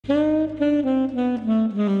Welcome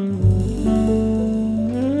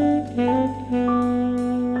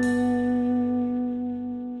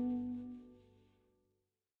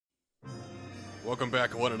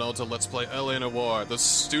back, one and all, to Let's Play LA Noire, the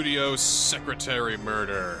studio secretary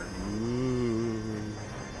murder.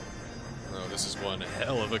 Oh, this is one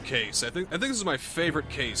hell of a case. I think this is my favorite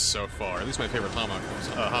case so far. At least my favorite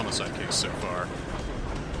homicide case so far.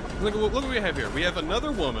 Look what we have here. We have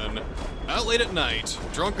another woman out late at night,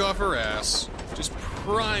 drunk off her ass, just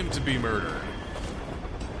primed to be murdered.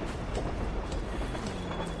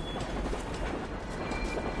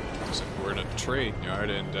 So we're in a trade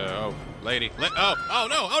yard, and oh, lady, oh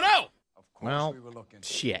no! Of course we were looking.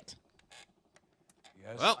 Shit.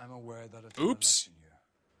 Yes, Well, I'm aware that it's oops. an election year.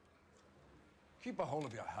 Keep a hold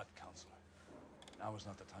of your hat, Counselor. Now is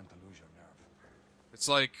not the time to lose your nerve. It's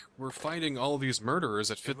like we're finding all these murderers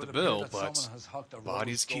that fit the bill, but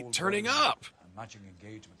bodies keep turning up. A matching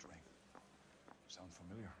engagement ring. Sound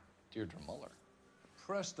familiar? Deirdre Muller.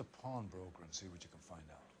 Press the pawnbroker and see what you can find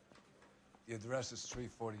out. The address is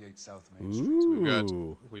 348 South Main Street.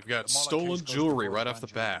 So we've got stolen jewelry right off the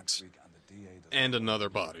bat, and another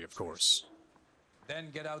body, of course.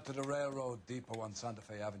 Then get out to the railroad depot on Santa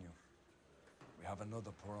Fe Avenue. We have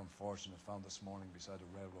another poor unfortunate found this morning beside the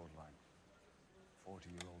railroad line.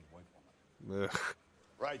 40-year-old white woman. Ugh.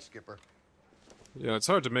 Right, Skipper. You know, it's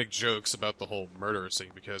hard to make jokes about the whole murder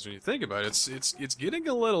scene because when you think about it, it's getting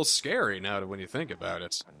a little scary now when you think about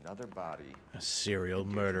it. Another body. A serial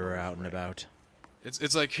murderer out and about.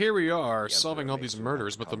 It's like here we are solving all these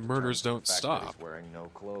murders, but the murders don't stop. Wearing no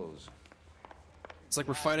clothes. It's like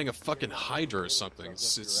we're fighting a fucking Hydra or something.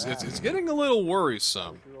 It's getting a little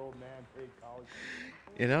worrisome.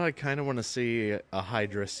 You know, I kind of want to see a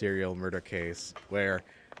Hydra serial murder case where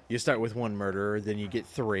you start with one murderer, then you get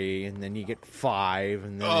 3, and then you get 5,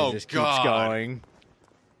 and then it just keeps going.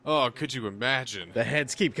 Oh, could you imagine? The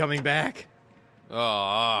heads keep coming back.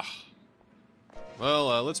 Well,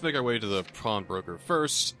 let's make our way to the pawnbroker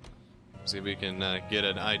first. See if we can get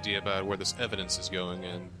an idea about where this evidence is going.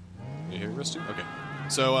 And you here, Rusty? Okay.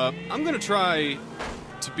 So I'm gonna try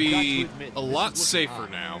to be a lot safer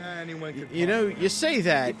now. You know, you say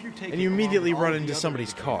that, and you immediately run into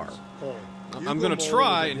somebody's car. I'm gonna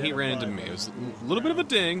try, and he ran into me. It was a little bit of a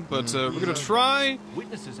ding, but we're gonna try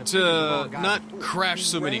to not crash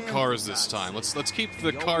so many cars this time. Let's keep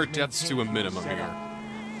the car deaths to a minimum here.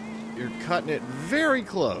 You're cutting it very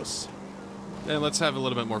close. And let's have a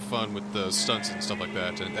little bit more fun with the stunts and stuff like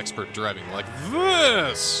that, and expert driving like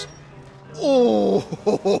this! Oh!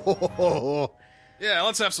 Yeah,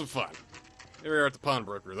 let's have some fun. Here we are at the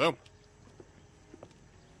pawnbroker, though.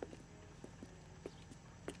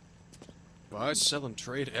 Buy, sell, and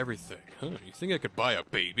trade everything. Huh, you think I could buy a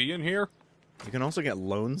baby in here? You can also get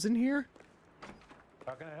loans in here?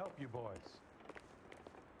 How can I help you boys?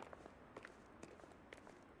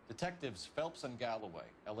 Detectives Phelps and Galloway,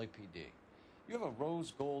 LAPD. You have a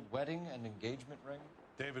rose gold wedding and engagement ring?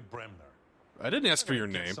 David Bremner. I didn't ask for your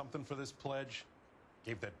Get name. something for this pledge?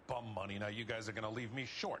 Gave that bum money, now you guys are gonna leave me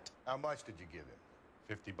short. How much did you give him?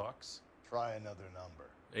 50 bucks? Try another number.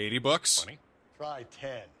 80 bucks? 20? Try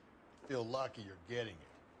 10. Feel lucky you're getting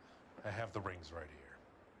it. I have the rings right here.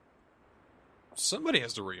 Somebody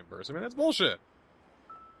has to reimburse. I mean, that's bullshit.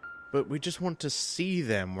 But we just want to see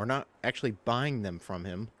them. We're not actually buying them from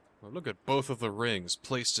him. Well, look at both of the rings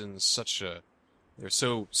placed in such a... They're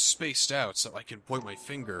so spaced out so I can point my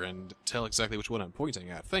finger and tell exactly which one I'm pointing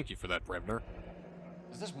at. Thank you for that, Bremner.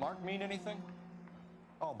 Does this mark mean anything?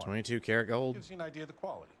 Oh my. 22 karat gold. Gives you an idea of the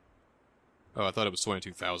quality. Oh, I thought it was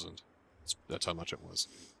 22,000. That's how much it was.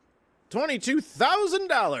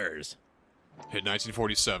 $22,000! Hit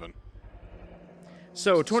 1947.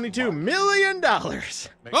 So, $22 million! Makes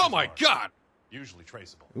Oh us my large. god! Usually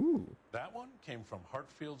traceable. Ooh. That one came from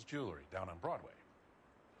Hartfield's Jewelry down on Broadway.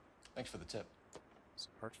 Thanks for the tip. So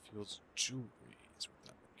Hartfield's Jewelry is where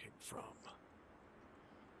that one came from.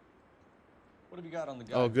 What have you got on the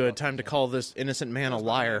guy? Oh, good. Time to call this innocent man a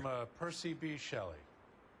liar. Name, Percy B. Shelley.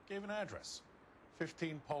 Gave an address.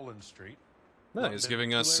 15 Poland Street. No, he's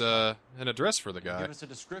giving us an address for the guy. Give us a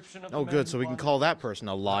description of the Oh, man good. who So we can bought call it? that person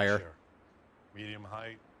a liar. Sure. Medium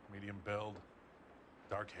height, medium build,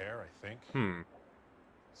 dark hair, I think.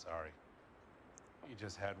 Sorry. He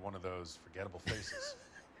just had one of those forgettable faces.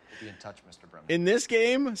 We'll be in touch, Mr. Bremner. In this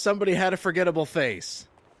game, somebody had a forgettable face.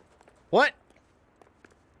 What?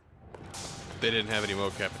 They didn't have any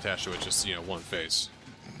mocap attached to it, just, you know, one face.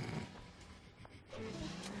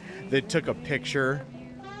 They took a picture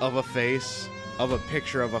of a face, of a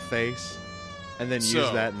picture of a face, and then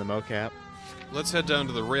used that in the mocap. Let's head down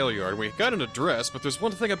to the rail yard. We got an address, but there's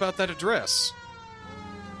one thing about that address.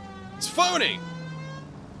 It's phony!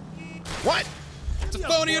 What? It's a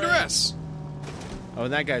phony address! Oh,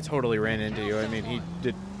 and that guy totally ran into you. I mean, he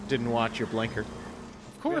didn't watch your blinker.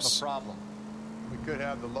 Of course. We have a problem. We could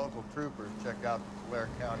have the local troopers check out the Tulare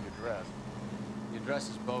County address. The address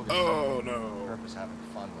is bogus. Oh, no. The purpose having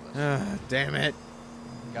fun with us. Damn it.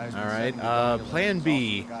 Guys, All right, plan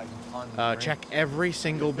B. Check every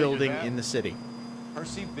single building in the city.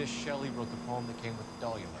 Percy Bysshe Shelley wrote the poem that came with the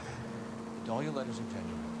Dahlia letter. The Dahlia letters are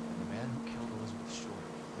genuine. And the man who killed Elizabeth Short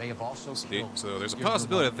may have also killed... So there's a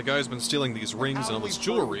possibility that the guy who's been stealing these rings and all this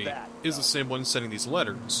jewelry is the same one sending these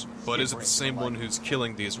letters. But is it the same one who's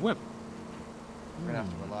killing these women? We're gonna have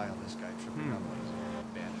to rely on this guy tripping up on his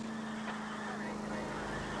bandit.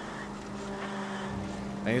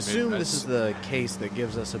 I assume this is the case that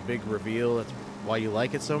gives us a big reveal. That's why you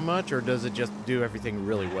like it so much, or does it just do everything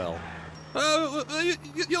really well?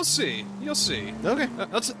 You'll see. You'll see. Okay.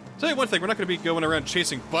 I'll tell you one thing. We're not going to be going around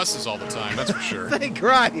chasing buses all the time. That's for sure. Thank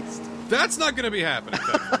Christ. That's not going to be happening.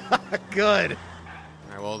 Good. All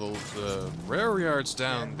right, well, the rail yard's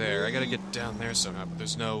down there. I got to get down there somehow, but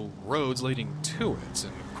there's no roads leading to it.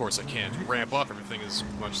 And, of course, I can't ramp off everything as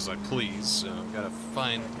much as I please. So I've got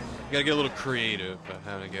to get a little creative about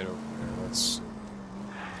how to get over there. Let's...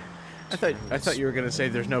 I thought you were going to say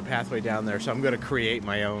there's no pathway down there, so I'm going to create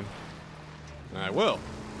my own. I will.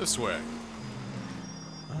 This way.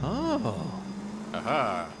 Oh.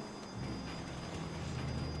 Aha.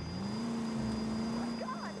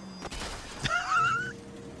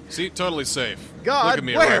 See, totally safe. God, look at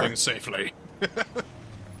me where? arriving safely.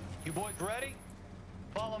 You boys ready?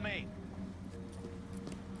 Follow me.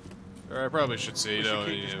 Or I probably should say, you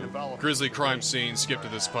know, grisly crime scene, skip to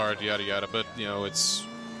this part, yada yada, but, you know, it's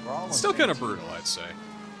still kind of brutal, I'd say.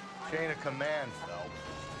 Chain of command, Phelps.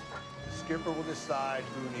 The skipper will decide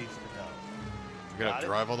who needs to know. You gotta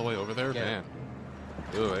drive all the way over there? Man.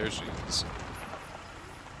 Oh, there she is.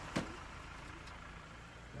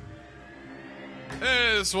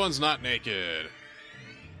 Hey, this one's not naked.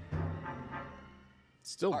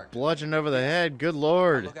 Still bludgeoned over the head. Good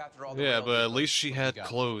lord. Yeah, but at least she had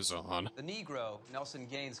clothes on. The Negro, Nelson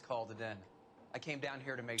Gaines, called it in. I came down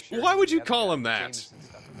here to make sure... Why would you call him that?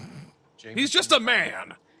 He's just a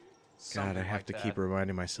man! God, I have to keep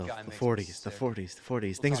reminding myself. The 40s, the 40s, the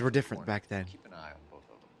 40s. Things were different back then. Keep an eye on both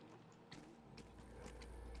of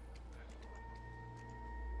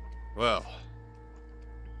them. Well,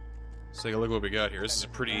 let's take a look at what we got here. This is a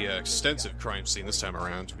pretty extensive crime scene this time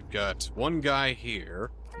around. We've got one guy here.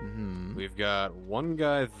 We've got one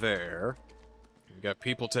guy there. We've got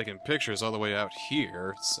people taking pictures all the way out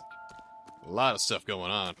here. It's a lot of stuff going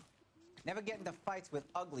on. Never get into fights with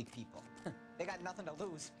ugly people. They got nothing to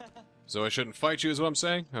lose. So I shouldn't fight you is what I'm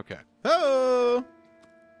saying? Okay. Oh!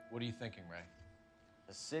 What are you thinking, Ray?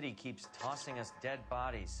 The city keeps tossing us dead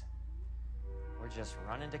bodies. We're just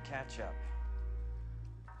running to catch up.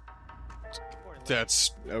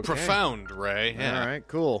 That's profound, Ray. Yeah. All right,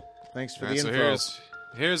 cool. Thanks for the info. So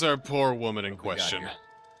here's our poor woman in question.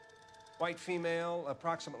 White female,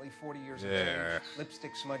 approximately 40 years of age.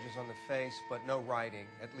 Lipstick smudges on the face, but no writing,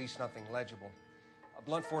 at least nothing legible. A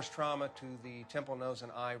blunt force trauma to the temple, nose,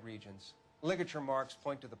 and eye regions. Ligature marks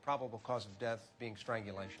point to the probable cause of death being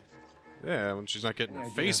strangulation. Yeah, when she's not getting her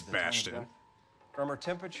face bashed in. From her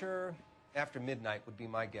temperature, after midnight would be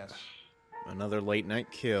my guess. Another late night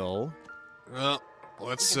kill. Well,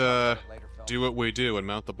 let's do what we do and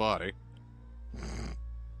mount the body.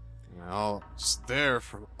 Well, just there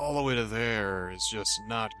from all the way to there is just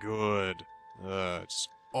not good. Just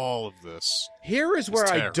all of this. Here is where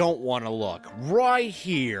I don't want to look. Right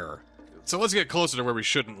here. So let's get closer to where we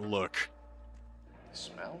shouldn't look.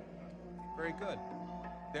 Smell? Very good.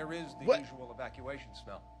 There is the usual evacuation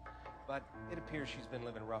smell. But it appears she's been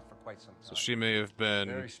living rough for quite some time. So she may have been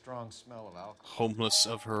very strong smell of alcohol. Homeless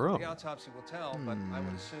of her own. The autopsy will tell, but I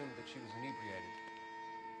would assume that she was inebriated.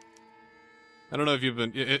 I don't know if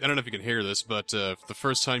you can hear this, but the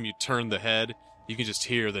first time you turn the head, you can just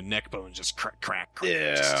hear the neck bone just crack, crack,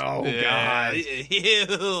 crack. Oh, God.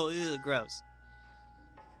 Ew, gross.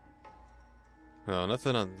 Well,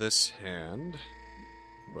 nothing on this hand,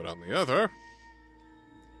 but on the other.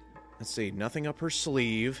 Let's see, nothing up her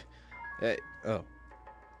sleeve.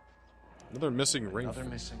 Another missing ring. Another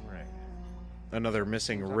missing ring. Another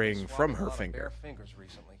missing ring from her finger. Fingers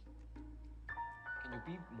recently. Can you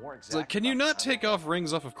be more exact? Like, can you not take off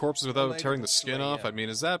rings off of corpses without tearing the skin off? I mean,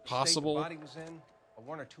 is that possible? The body was in a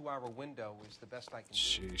 1 or 2 hour window is the best I can do.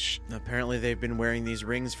 Sheesh. Apparently they've been wearing these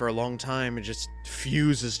rings for a long time. It just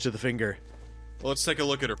fuses to the finger. Well, let's take a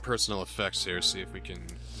look at her personal effects here, see if we can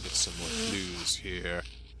get some more clues here.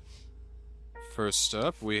 First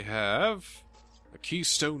up, we have a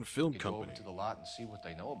Keystone Film Go over Company. to the lot and see what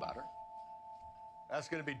they know about her. That's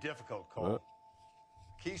going to be difficult, Cole. What?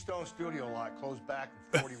 Keystone Studio lot closed back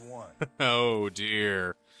in 41. Oh,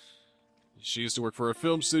 dear. She used to work for a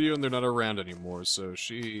film studio, and they're not around anymore, so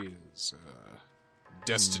she's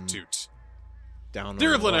destitute. Down.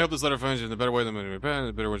 Dear Evelyn, I hope this letter finds you in a better way than many past.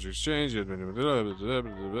 The better ones you exchange.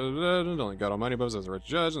 Only God Almighty above us as a rich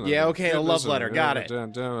judge. Yeah, okay, a love letter. Got it.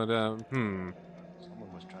 Someone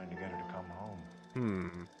was trying to get her to come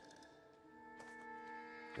home.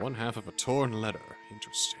 One half of a torn letter.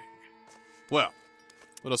 Interesting. Well,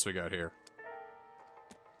 what else we got here?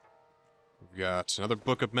 We've got another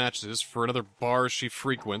book of matches for another bar she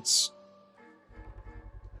frequents.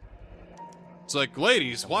 It's like,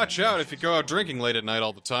 ladies, watch out if you go out drinking late at night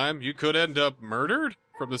all the time. You could end up murdered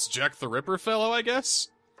from this Jack the Ripper fellow, I guess?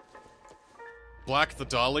 Black the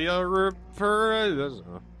Dahlia Ripper? I don't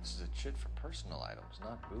know. This is a chit for personal items,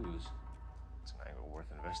 not booze. It's an angle worth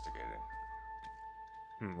investigating.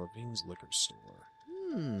 Levine's liquor store.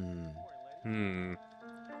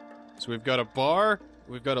 So we've got a bar,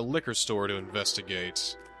 we've got a liquor store to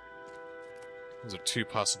investigate. Those are two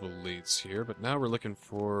possible leads here, but now we're looking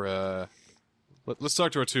for, let's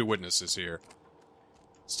talk to our two witnesses here.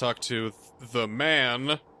 Let's talk to the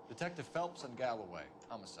man. Detective Phelps and Galloway,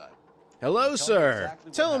 homicide. Hello, sir. exactly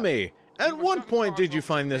what Tell happened. me, at what point did you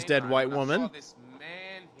find this dead white woman? I saw this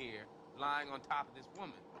man here lying on top of this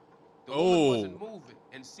woman. The Oh. woman wasn't moving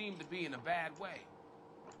and seemed to be in a bad way.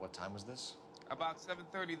 What time was this? About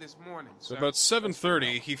 7:30 this morning. So sir. about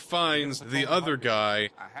 7:30, he finds the other guy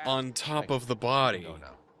on top of the body. Go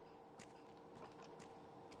now.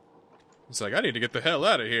 He's like, I need to get the hell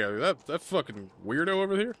out of here. That fucking weirdo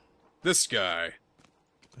over here? This guy.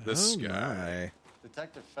 This guy.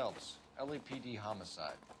 Detective Phelps, LAPD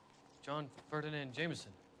homicide. John Ferdinand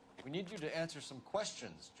Jameson. We need you to answer some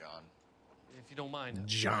questions, John. If you don't mind.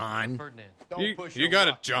 John. Ferdinand. You got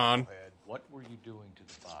it, John. What were you doing to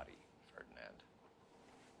the body, Ferdinand?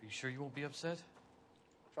 Are you sure you won't be upset?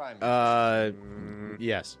 Try me.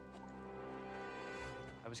 Yes.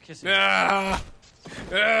 I was kissing. Ah!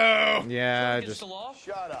 Oh! Yeah, Against just... the law?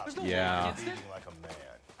 Shut up. There's no Yeah. law against it. Eating like a man.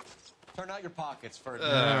 Turn out your pockets,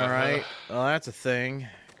 Ferdinand. All right. Well, that's a thing.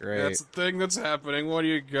 Great. That's the thing that's happening. What do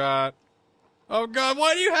you got? Oh, God,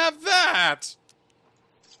 why do you have that?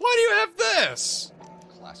 Why do you have this?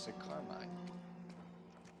 Classic Carmine.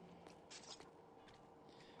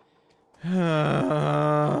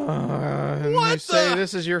 You say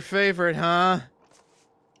this is your favorite, huh?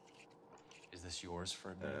 Is this yours,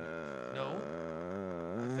 Ferdinand? No.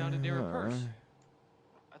 I found it near her purse.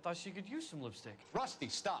 I thought she could use some lipstick. Rusty,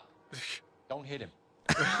 stop. Don't hit him.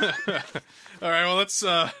 All right, well, let's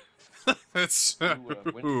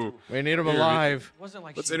We need him alive. Wasn't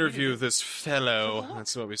like let's she interview needed it. this fellow.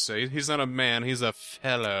 That's what we say. He's not a man. He's a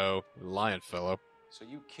fellow. Lion fellow. So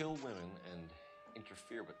you kill women and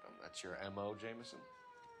interfere with them. That's your M.O., Jameson?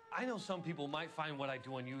 I know some people might find what I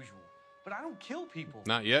do unusual, but I don't kill people.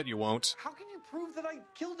 Not yet, you won't. How can you prove that I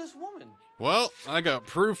killed this woman? Well, I got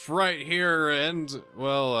proof right here, and,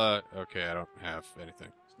 well, okay, I don't have anything.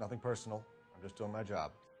 It's nothing personal. I'm just doing my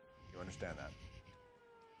job. You understand that?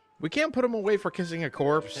 We can't put him away for kissing a Did you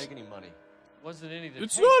corpse. take any money? Wasn't any to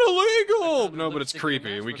It's take. not I illegal! found the No, but it's lipstick in the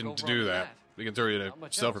creepy. We matchbook can over do on the that. mat. We can throw you to Not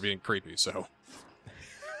much cell for else. being creepy, so.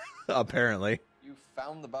 Apparently. You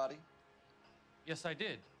found the body? Yes, I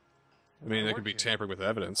did. I mean, I that could be worked here. tampering with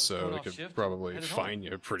evidence, I was so going they off could shift, probably headed fine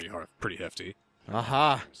home. you pretty hefty.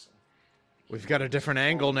 Aha. Jameson. We've got a different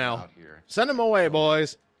angle now. Out here. Send him away,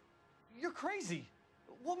 boys. You're crazy.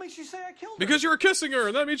 What makes you say I killed her? Because you were kissing her,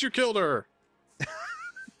 and that means you killed her!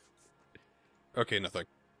 Okay, nothing.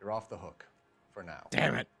 You're off the hook. For now.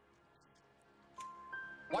 Damn it.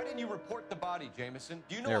 Why didn't you report the body, Jameson?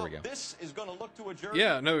 Do you know There how we go. this is going to look to a jury?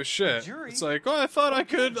 Yeah, no shit. jury? It's like, oh, I thought I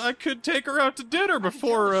could take her out to dinner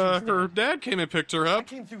before tell that she was her dead. dad came and picked her I up.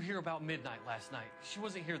 came through here about midnight last night. She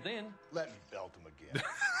wasn't here then. Let me belt him again.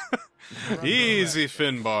 Easy,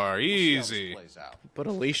 Finbar, We'll see how this easy. plays out. Put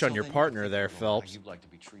a leash on Till your then, you partner think there, about how Phelps. you'd like to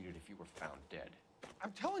be treated if you were found dead.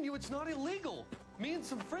 I'm telling you, it's not illegal. Me and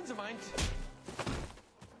some friends of mine.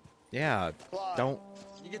 Yeah, Clyde, don't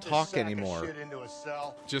you get this talk sack of anymore. shit into a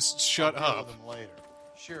cell. Just shut I'll deal up. with him later.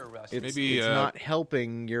 Sure, Russ. It's, Maybe, it's not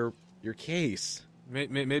helping your case.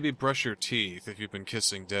 Maybe brush your teeth if you've been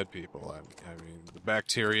kissing dead people. I mean, the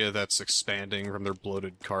bacteria that's expanding from their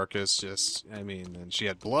bloated carcass. Just, I mean, and she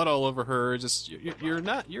had blood all over her. Just, you're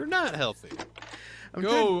not healthy.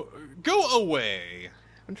 Go away.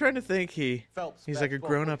 I'm trying to think Phelps, he's back like a vote,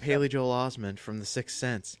 grown-up accept. Haley Joel Osment from The Sixth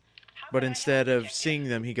Sense. But instead of seeing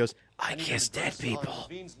them, he goes, I need kiss an dead address on people.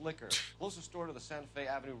 Levine's Liquor, closest store to the Santa Fe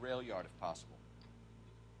Avenue rail yard, if possible.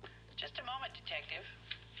 detective.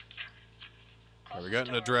 We got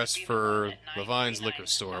an address for Levine's liquor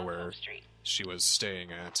store where she was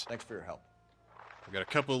staying at. Thanks for your help. We got a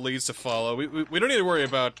couple of leads to follow. We don't need to worry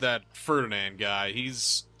about that Ferdinand guy.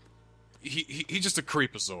 He's just a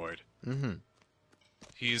creepazoid. Mm-hmm.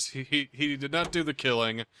 He did not do the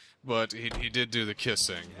killing, but he did do the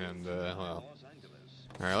kissing, and well.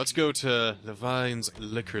 Alright, let's go to Levine's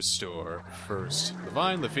liquor store first.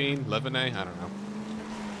 Levine, Levine, Levinet, I don't know.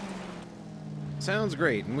 Sounds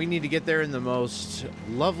great, and we need to get there in the most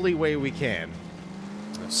lovely way we can.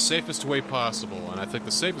 The safest way possible, and I think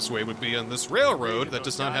the safest way would be on this railroad that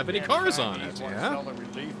does not have any cars on it, yeah?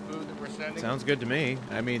 Sounds good to me.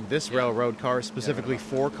 I mean, this railroad car is specifically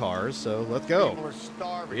for cars, so let's go.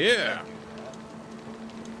 Yeah!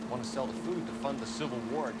 Want to sell the food to fund the civil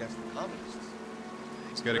war against the communists.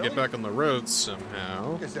 He's got to get back on the road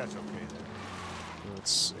somehow. Guess that's okay then.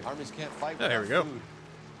 Let's see. Armies can't fight Yeah, without here we go. food.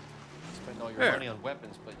 You spend all your There. money on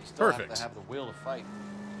weapons, but you still Perfect. have to have the will to fight.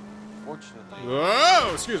 Fortunately,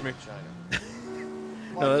 Whoa! Excuse me. China.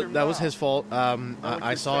 No, that was his fault.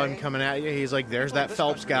 I saw him coming at you. He's like, there's that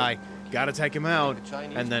Phelps guy. Gotta take him out.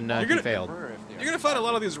 And then he failed. You're gonna find a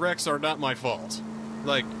lot of these wrecks are not my fault.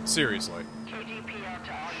 Like, seriously.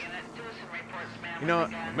 You know,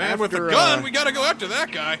 Man with after, the gun, we gotta go after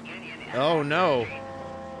that guy. Oh, no.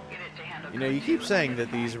 You know, you keep saying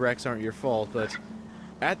that these wrecks aren't your fault, but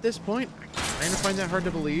at this point, I kind of find that hard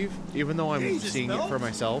to believe, even though I'm seeing it for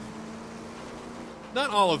myself.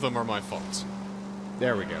 Not all of them are my fault.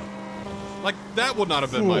 There we go. Like, that would not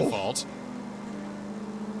have been my fault.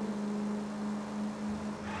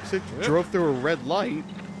 Except you drove through a red light,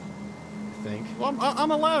 I think. Well,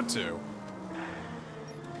 I'm allowed to.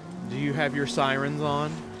 Do you have your sirens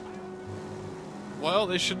on? Well,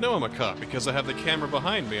 they should know I'm a cop because I have the camera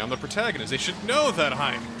behind me. I'm the protagonist. They should know that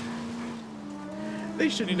I'm... They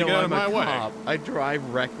should Need to know get out I'm of a my way. cop. I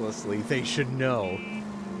drive recklessly. They should know.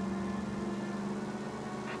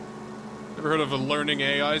 Ever heard of a learning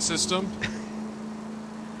AI system?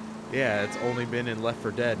 Yeah, it's only been in Left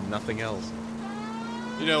 4 Dead and nothing else.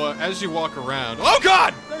 You know, as you walk around... Oh,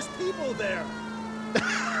 God! There's people there.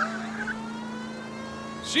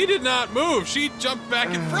 She did not move. She jumped back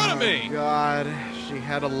in front of me. God, she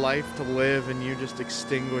had a life to live and you just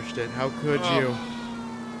extinguished it. How could you?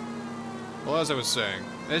 Well, as I was saying,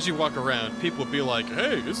 as you walk around, people will be like,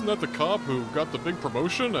 hey, isn't that the cop who got the big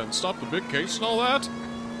promotion and stopped the big case and all that?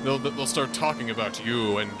 They'll start talking about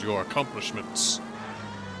you and your accomplishments.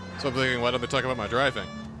 So I'm thinking, why don't they talk about my driving?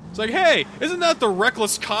 It's like, hey, isn't that the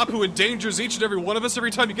reckless cop who endangers each and every one of us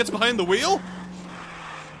every time he gets behind the wheel?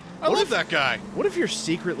 I love that guy. What if you're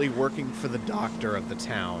secretly working for the doctor of the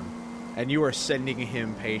town and you are sending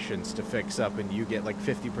him patients to fix up and you get like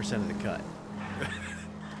 50% of the cut?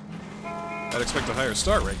 I'd expect a higher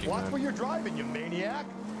star ranking. Watch then. where you're driving, you maniac.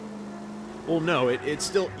 Well, no, it's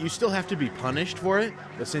still, you still have to be punished for it,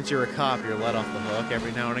 but since you're a cop, you're let off the hook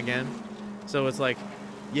every now and again. So it's like,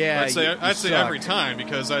 yeah, I'd say suck. every time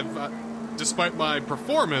because despite my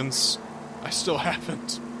performance, I still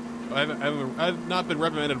haven't. I've not been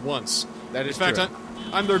reprimanded once. That is In fact, true.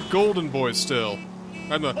 I'm their golden boy still.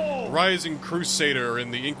 I'm the rising crusader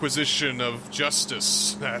in the Inquisition of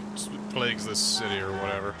justice that plagues this city or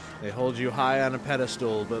whatever. They hold you high on a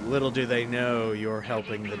pedestal, but little do they know you're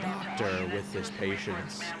helping the doctor with his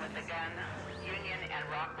patients.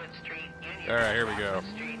 Alright, here we go.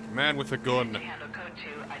 Man with a gun.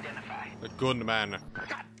 The gun man. God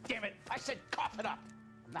damn it! I said cough it up.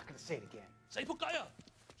 I'm not gonna say it again. Say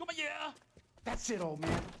That's it, old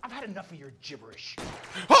man. I've had enough of your gibberish.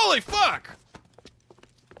 Holy fuck!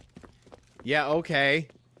 Yeah, okay.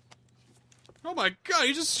 Oh my god,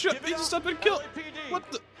 he just up and killed.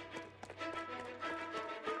 What the?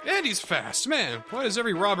 And he's fast, man. Why does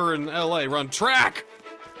every robber in LA run track?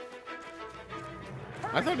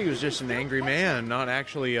 I thought he was just an angry man, not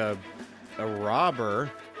actually a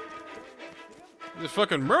robber. The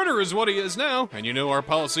fucking murderer is what he is now, and you know our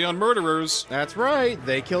policy on murderers. That's right.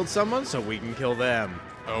 They killed someone, so we can kill them.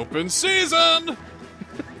 Open season!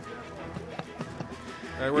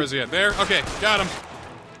 Alright, where's he at? There? Okay, got him.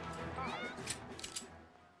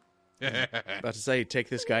 About to say, take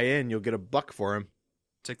this guy in, you'll get $1 for him.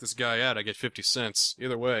 Take this guy out, I get 50 cents.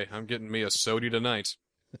 Either way, I'm getting me a sody tonight.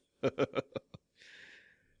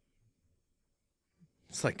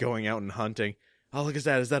 It's like going out and hunting. Oh, look at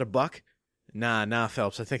that. Is that $1? Nah,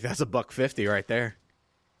 Phelps. I think that's $1.50 right there.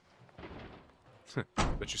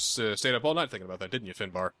 Bet you stayed up all night thinking about that, didn't you,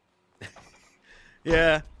 Finbar?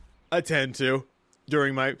 Yeah, I tend to.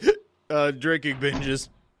 During my drinking binges.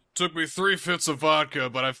 Took me 3 fits of vodka,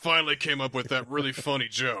 but I finally came up with that really funny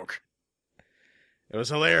joke. It was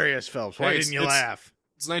hilarious, Phelps. Why didn't you laugh?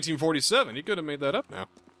 It's 1947. You could have made that up now.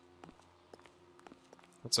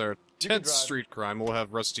 That's our 10th street crime. We'll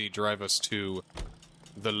have Rusty drive us to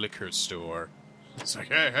the liquor store. It's like,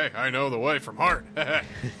 hey, I know the way from heart.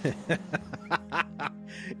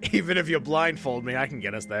 Even if you blindfold me, I can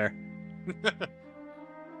get us there.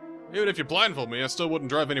 Even if you blindfold me, I still wouldn't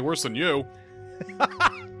drive any worse than you.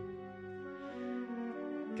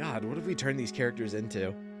 God, what have we turned these characters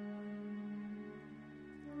into?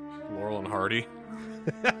 Laurel and Hardy.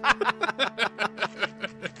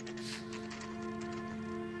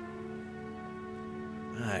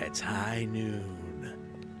 It's high noon.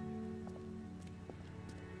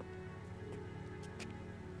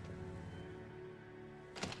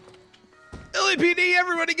 LAPD,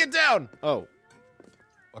 everybody get down! Oh.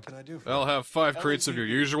 What can I do for I'll have 5 crates of your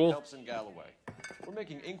usual. Phelps and Galloway. We're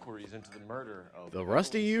making inquiries into the murder of... The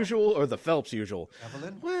Rusty usual or the Phelps usual?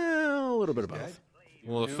 Evelyn? Well, a little bit of both.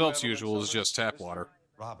 Well, the Phelps usual is just tap water.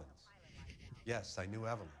 Robbins. Yes, I knew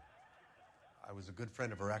Evelyn. I was a good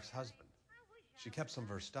friend of her ex-husband. She kept some of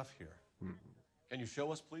her stuff here. Can you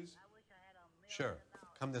show us, please? Sure.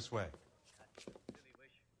 Come this way.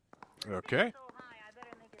 Okay.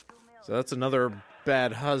 So that's another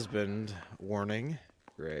bad husband warning.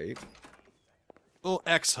 Great. Well,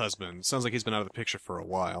 ex-husband. Sounds like he's been out of the picture for a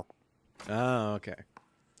while. Oh, okay.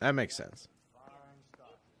 That makes sense.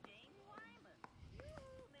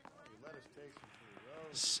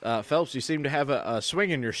 Phelps, you seem to have a swing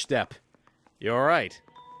in your step. You all right?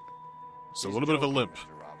 It's a little bit of a limp.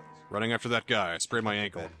 Running after that guy. I sprayed my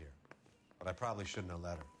ankle. But I probably shouldn't have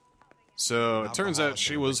let her. So it turns out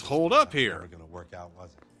she was holed up here. Never gonna work out,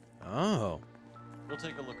 was it? Oh. We'll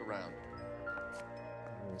take a look around.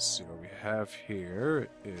 Let's see what we have here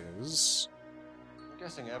is... I'm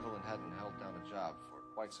guessing Evelyn hadn't held down a job for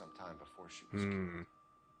quite some time before she was killed.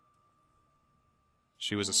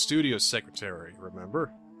 She was a studio secretary,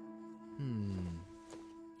 remember?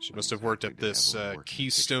 She must have worked at this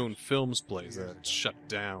Keystone Films place that shut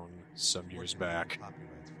down some years back.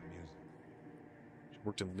 She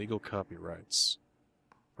worked in legal copyrights.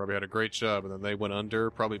 Probably had a great job, and then they went under,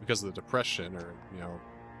 probably because of the Depression, or, you know...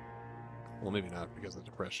 Well, maybe not because of the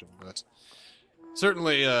Depression, but...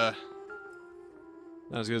 Certainly, not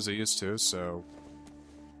as good as they used to, so...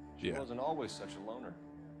 She wasn't always such a loner.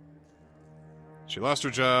 She lost her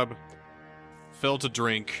job, fell to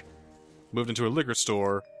drink, moved into a liquor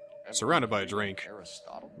store, surrounded by a drink.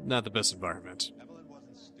 Aristotle? Not the best environment. Evelyn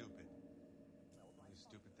wasn't stupid. The only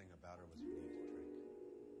stupid thing about her was her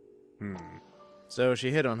need to drink. So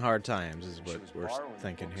she hit on hard times, is what we're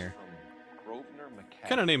thinking here. What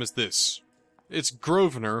kind of name is this? It's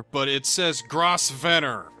Grosvenor, but it says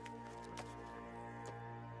Grosvenor.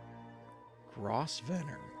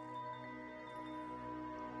 Grosvenor.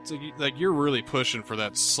 It's like you're really pushing for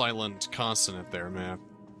that silent consonant there, man.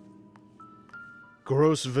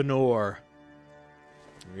 Grosvenor.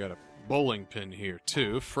 We got a bowling pin here,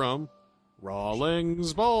 too, from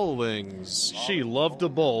Rawlings Bowlings. She loved to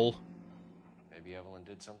bowl. Maybe Evelyn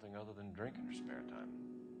did something other than drink in her spare time.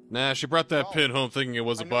 Nah, she brought that pin home thinking it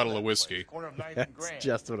was a bottle of whiskey. That's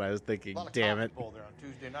just what I was thinking, damn it.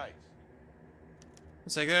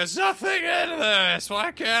 It's like, there's nothing in this!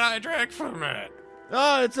 Why can't I drink from it?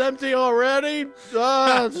 Oh, it's empty already?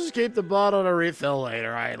 Oh, just keep the bottle to refill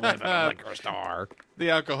later. I live in a liquor store. The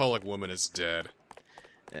alcoholic woman is dead.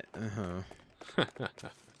 Well,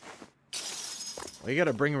 you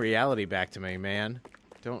gotta bring reality back to me, man.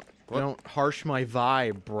 Don't harsh my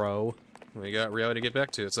vibe, bro. We got reality to get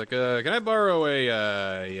back to. It's like, can I borrow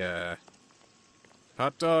a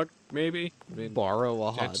hot dog, maybe? I mean, borrow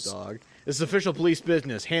a hot dog? This is official police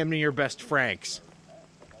business. Hand me your best Franks.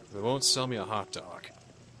 They won't sell me a hot dog.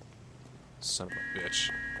 Son of a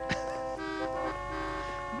bitch.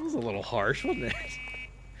 That was a little harsh, wasn't it?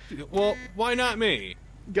 Well, why not me?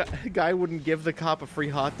 Guy wouldn't give the cop a free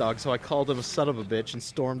hot dog, so I called him a son of a bitch and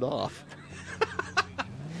stormed off.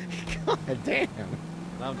 God damn.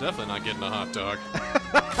 I'm definitely not getting a hot dog.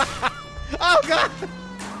 Oh, God!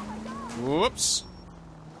 Whoops.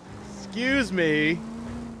 Excuse me.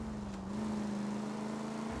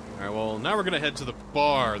 Alright, well, now we're gonna head to the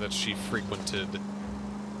bar that she frequented.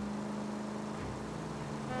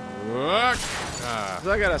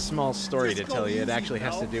 So I got a small story to tell you. It actually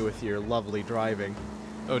has to do with your lovely driving.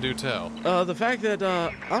 Oh, do tell. The fact that,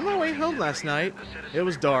 on my way home last night, it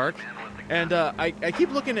was dark, and, I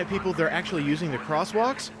keep looking at people that are actually using the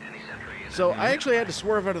crosswalks. So I actually had to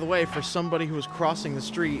swerve out of the way for somebody who was crossing the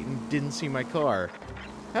street and didn't see my car.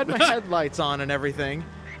 Had my headlights on and everything.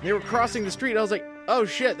 They were crossing the street. I was like, oh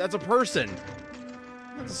shit, that's a person.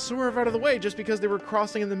 I had to swerve out of the way just because they were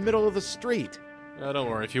crossing in the middle of the street. Don't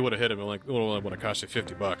worry, if you would have hit him, it would have cost you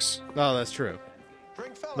 $50. Oh, that's true.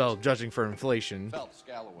 Drink, fellas. Well, judging for inflation, Phelps,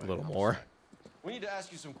 Galloway, a little more. We need to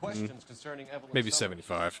ask you some questions concerning Evelyn Maybe Summers.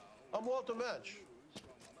 75. I'm Walter Mensch.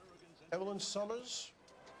 Evelyn Summers?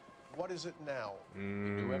 What is it now?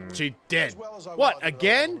 She did. As well as I What, wanted to know,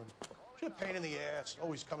 again? Evelyn. She's a pain in the ass,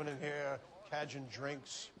 always coming in here, cadging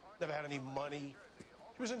drinks, never had any money.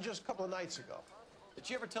 She was in just a couple of nights ago. Did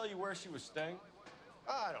she ever tell you where she was staying?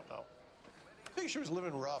 I don't know. I think she was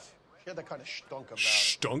living rough. She had that kind of stunk about her.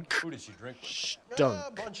 Stunk? Who did she drink with? Stunk.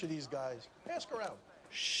 A bunch of these guys. Ask around.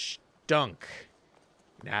 Stunk.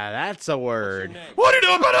 Now that's a word. What are you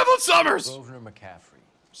doing about Evelyn Summers? Grosvenor McCaffrey.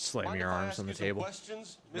 Slam your arms on the table.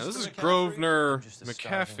 Now, this is Grosvenor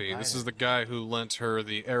McCaffrey. This is the guy who lent her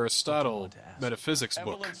the Aristotle metaphysics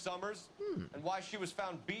book. Evelyn Summers, and why she was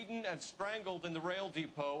found beaten and strangled in the rail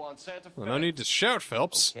depot on Santa Fe. Well, no need to shout,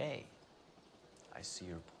 Phelps. Okay. I see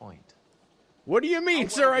your point. What do you mean,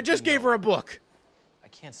 sir? I just gave her a book. I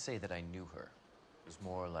can't say that I knew her. It was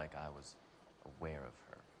more like I was aware of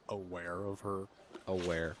her. Aware of her?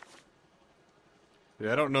 Aware.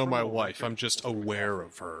 Yeah, I don't know my wife. I'm just aware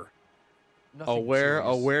of her.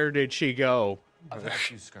 Where did she go? I've had a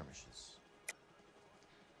few skirmishes.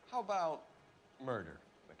 How about murder,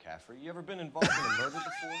 McCaffrey? You ever been involved in a murder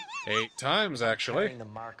before? 8 times, actually. Carrying the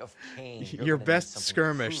mark of Cain. Your best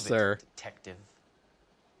skirmish, sir. Detective.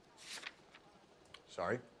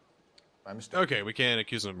 Sorry. My mistake. Okay, we can't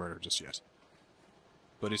accuse him of murder just yet.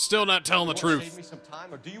 But he's still not telling the truth. Save me some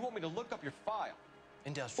time, or do you want me to look up your file?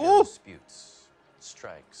 Industrial disputes,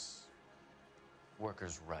 strikes,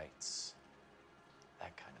 workers' rights,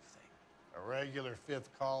 that kind of thing. A regular fifth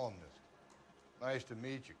columnist. Nice to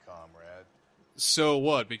meet you, comrade. So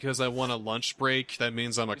what? Because I want a lunch break, that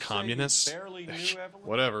means I'm a communist? Barely knew Evelyn?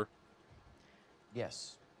 Whatever.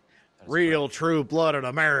 Yes. Real, true-blooded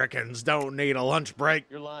Americans don't need a lunch break.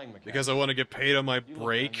 You're lying, McCaffrey. Because I want to get paid on my You look down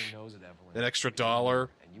break, your nose at Evelyn, an extra $1.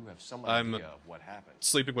 and you have some I'm idea of what happened.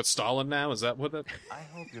 sleeping with Stalin now? Is that what that... I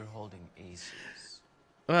hope you're holding aces.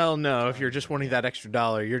 Well, no, if you're just wanting that extra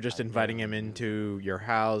 $1, you're just inviting him into your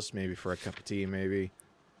house, maybe for a cup of tea, maybe.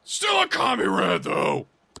 Still a comrade, though!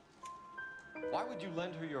 Why would you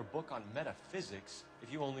lend her your book on metaphysics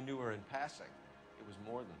if you only knew her in passing? It was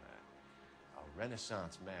more than that. A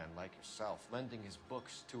Renaissance man like yourself lending his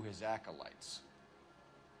books to his acolytes.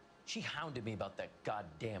 She hounded me about that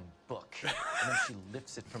goddamn book. And then she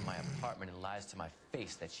lifts it from my apartment and lies to my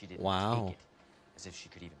face that she didn't Wow. take it. As if she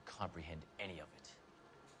could even comprehend any of it.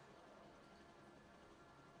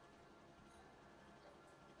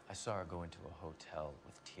 I saw her go into a hotel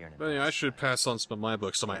with Tiernan. But yeah, I should pass on some of my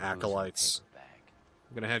books to my acolytes.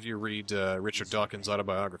 I'm gonna have you read Richard Dawkins'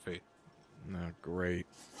 autobiography. No, great.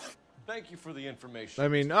 Thank you for the information. I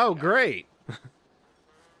mean, oh, great.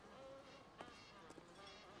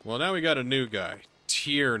 Well, now we got a new guy,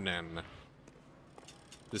 Tiernan.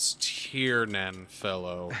 This Tiernan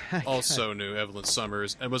fellow also knew Evelyn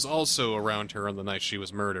Summers and was also around her on the night she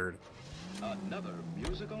was murdered. Another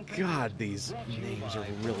musical God, these names are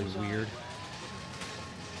really weird.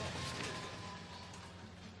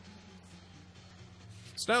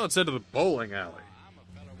 So now let's head to the bowling alley.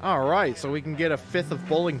 All right, so we can get a 5th of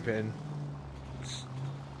bowling pin.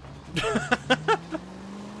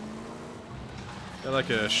 I'd like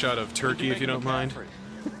a shot of turkey, if you don't mind.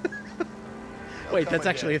 Wait, that's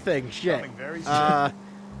actually a thing. Shit.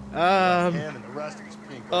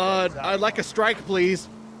 I'd like a strike, please.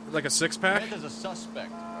 Like a 6-pack? Amanda's a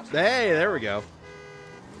suspect. Hey, there we go.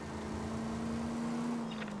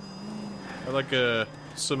 I'd like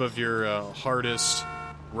some of your hardest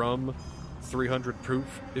rum, 300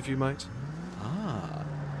 proof, if you might. Ah.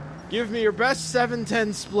 Give me your best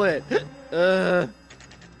 7-10 split.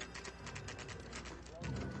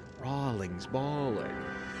 Rawlings Bowling.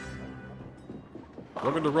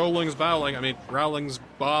 Welcome to Rowling's Bowling. I mean, Rowling's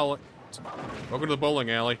Bowling. Welcome to the bowling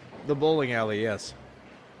alley. The bowling alley, yes.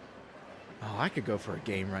 Oh, I could go for a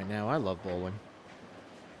game right now. I love bowling.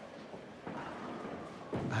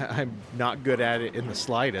 I'm not good at it in the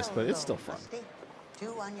slightest, but it's still fun.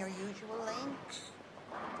 Two on your usual lane?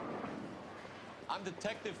 I'm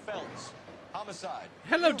Detective Phelps. Homicide.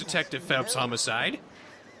 Hello, Detective Phelps, homicide.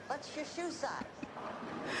 What's your shoe size?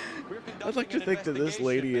 I'd like to think that this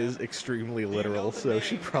lady is extremely literal, so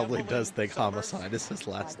she probably does think homicide is his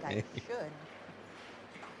last name. Should.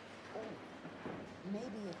 Oh, maybe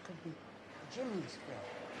it could be Jimmy's friend.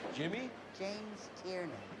 Jimmy? James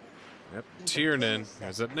Tiernan. Yep, Tiernan.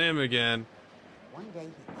 There's that name again. One day he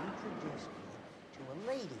introduced me to a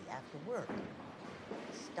lady after work.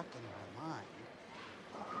 Stuck in my mind.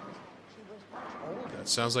 She was much older. That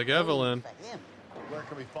sounds like Evelyn. For him. Where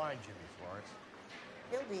can we find Jimmy, Florence?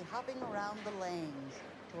 He'll be hopping around the lanes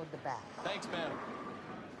toward the back. Thanks, man.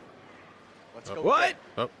 Let's go. What?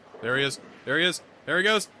 Oh, there he is. There he is. There he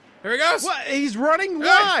goes. There he goes. What? He's running? Hey!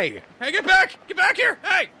 Why? Hey, get back! Get back here!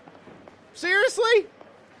 Hey! Seriously?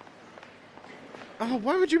 Oh,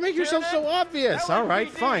 why would you make yourself so obvious? All right,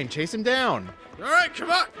 fine. Chase him down. All right,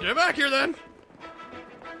 come on. Get back here, then.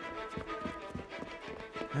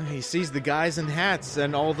 He sees the guys in hats,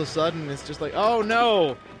 and all of a sudden, it's just like, oh,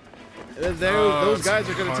 no. Those guys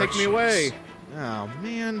are going to take me away. Oh,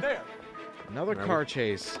 man. Another car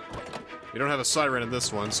chase. We don't have a siren in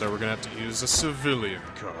this one, so we're going to have to use a civilian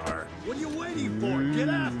car. What are you waiting for? Get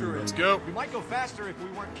after it. Let's go. We might go faster if we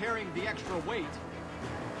weren't carrying the extra weight.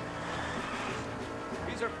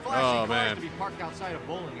 These are flashy cars to be parked outside a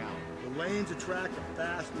bowling alley. The lanes attract a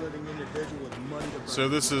fast-living individual with money to burn. So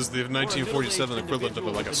this is the 1947 equivalent of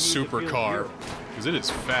like a supercar, because it is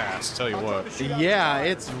fast, tell you what. Yeah,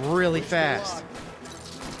 it's really fast.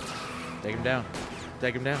 Take him down.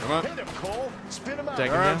 Take him down. Come on. Hit him, Cole. Spin him out.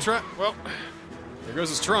 Take him down. Well, there goes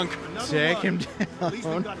his trunk. Take him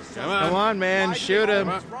down. Come on, man. Shoot him.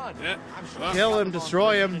 Yeah. Kill him.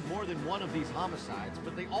 Destroy him. More than one of these homicides,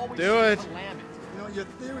 but they always Do it. slam it. You know, your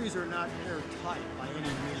theories are not airtight by any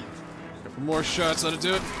means. Couple more shots on to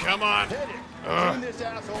do it. Come on. Hit it. Turn this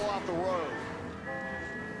asshole off the road.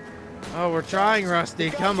 Oh, we're trying, Rusty.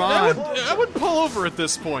 Come on. I would pull over at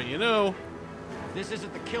this point, you know. This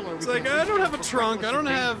isn't the killer. It's like, I don't have a trunk, I don't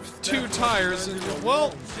have 2 tires, and,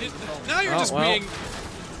 well, now you're just being...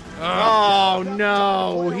 Oh,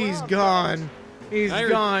 no. He's gone. He's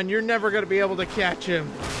gone. You're never going to be able to catch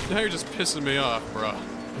him. Now you're just pissing me off, bro.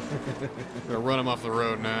 Gonna run him off the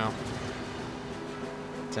road now.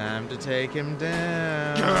 Time to take him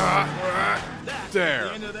down. There.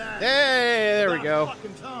 Hey, there we go.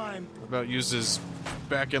 Time. What about use his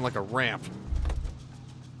back end like a ramp?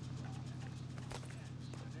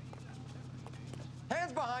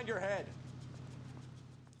 Hands behind your head.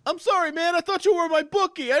 I'm sorry, man. I thought you were my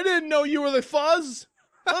bookie. I didn't know you were the fuzz.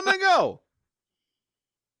 Let me go.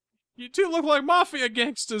 You two look like mafia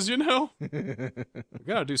gangsters, you know? We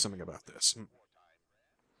gotta do something about this.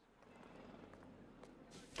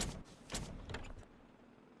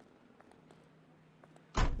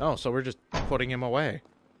 Oh, so we're just putting him away.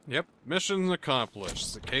 Yep, mission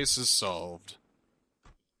accomplished. The case is solved.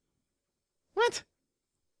 What?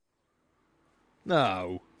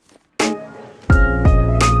 No.